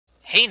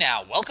Hey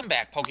now, welcome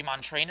back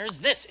Pokemon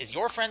trainers. This is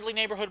your friendly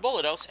neighborhood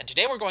Bullados, and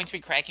today we're going to be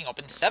cracking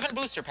open 7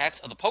 booster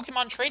packs of the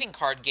Pokemon trading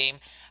card game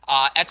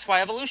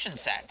XY Evolution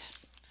set.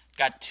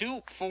 Got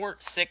 2, 4,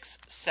 6,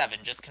 7,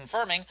 just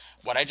confirming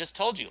what I just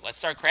told you. Let's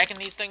start cracking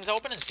these things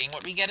open and seeing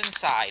what we get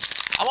inside.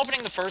 I'm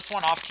opening the first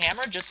one off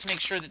camera just to make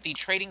sure that the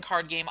trading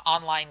card game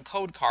online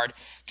code card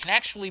can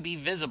actually be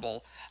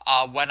visible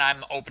when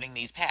I'm opening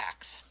these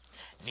packs.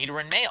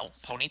 Nidoran Male,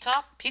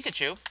 Ponyta,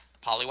 Pikachu,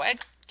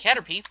 Poliwag,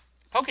 Caterpie,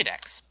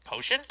 Pokedex,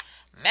 Potion,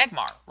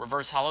 Magmar,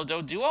 Reverse Hollow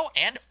Doduo,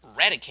 and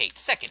Raticate.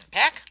 Second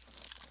pack.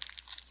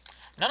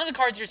 None of the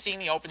cards you're seeing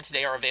me open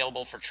today are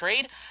available for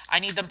trade. I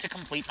need them to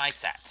complete my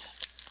set.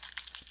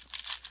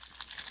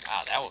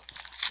 Wow, that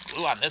was,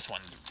 blue on this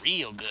one's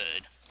real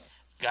good.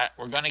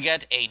 We're going to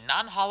get a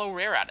non-holo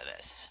rare out of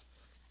this.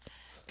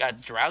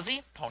 Got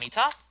Drowsy,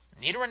 Ponyta,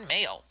 Nidoran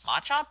Male,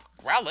 Machop,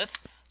 Growlithe,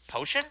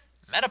 Potion,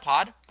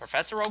 Metapod,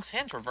 Professor Oak's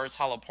Hint, Reverse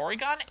Hollow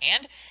Porygon,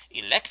 and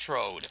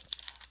Electrode.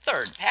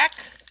 Third pack.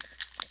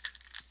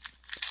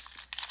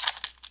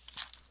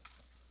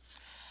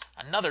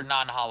 Another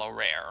non-holo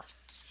rare.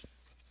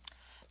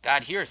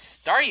 Got here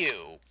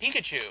Staryu,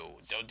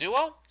 Pikachu,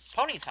 Doduo,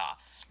 Ponyta,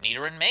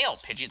 Nidoran Male,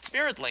 Pidgeot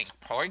Spirit Link,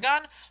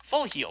 Porygon,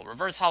 Full Heal,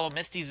 Reverse Hollow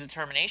Misty's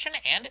Determination,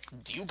 and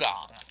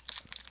Dewgong.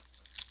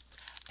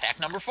 Pack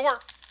number 4.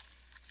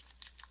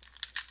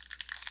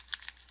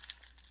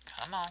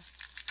 Come on.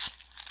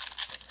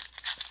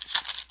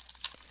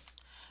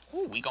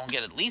 Ooh, we gonna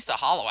get at least a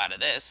holo out of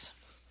this.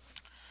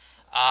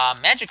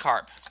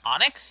 Magikarp,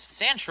 Onix,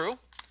 Sandshrew,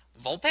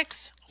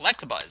 Vulpix,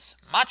 Electabuzz,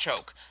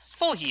 Machoke,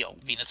 Full Heal,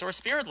 Venusaur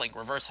Spirit Link,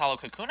 Reverse Hollow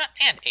Kakuna,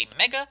 and a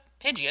Mega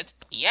Pidgeot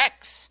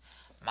EX.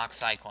 Mock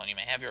Cyclone. You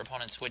may have your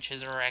opponent switch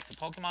his or her active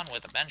Pokemon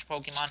with a bench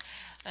Pokemon.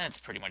 It's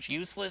pretty much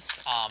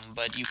useless,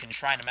 but you can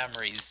Shrine of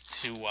Memories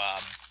to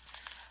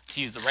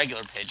use the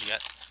regular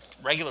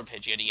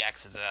Pidgeot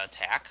EX as an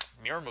attack.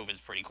 Mirror Move is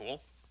pretty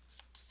cool.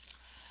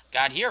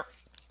 Got here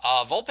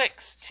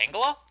Vulpix,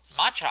 Tangela,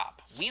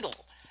 Machop,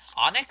 Weedle,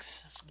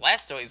 Onix,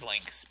 Blastoise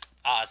Link,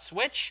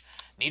 Switch,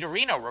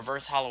 Nidorino,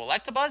 Reverse Hollow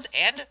Electabuzz,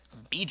 and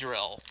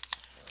Beedrill.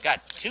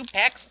 Got 2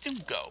 packs to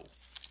go.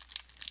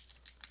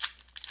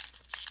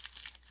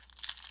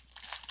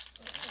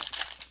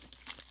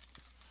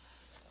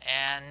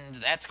 And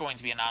that's going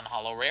to be a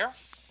non-holo rare.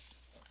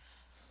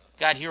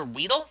 Got here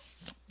Weedle,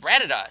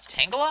 Rattata,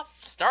 Tangela,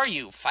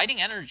 Staryu,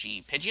 Fighting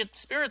Energy, Pidgeot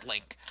Spirit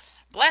Link,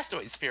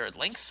 Blastoise Spirit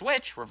Link,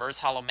 Switch, Reverse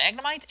Hollow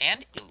Magnemite,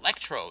 and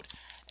Electrode.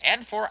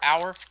 And for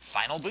our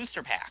final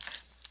booster pack.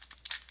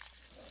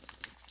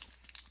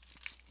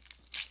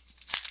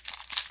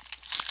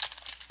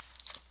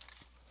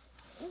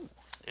 Ooh,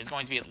 there's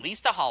going to be at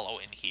least a holo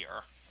in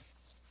here.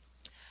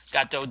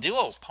 Got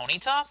Doduo,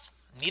 Ponyta,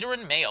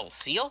 Nidoran Male,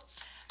 Seal,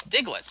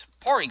 Diglett,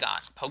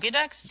 Porygon,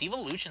 Pokedex,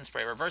 Devolution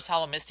Spray, Reverse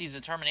Hollow Misty's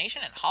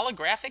Determination, and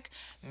Holographic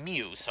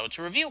Mew. So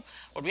to review,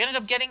 what we ended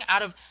up getting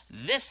out of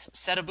this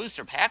set of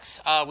booster packs,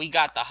 we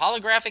got the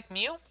Holographic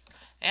Mew,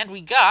 and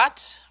we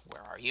got,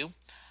 where are you?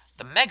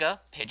 The Mega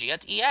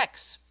Pidgeot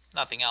EX.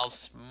 Nothing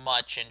else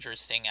much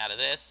interesting out of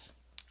this.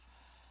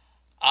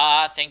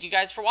 Thank you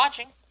guys for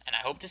watching, and I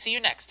hope to see you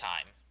next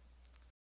time.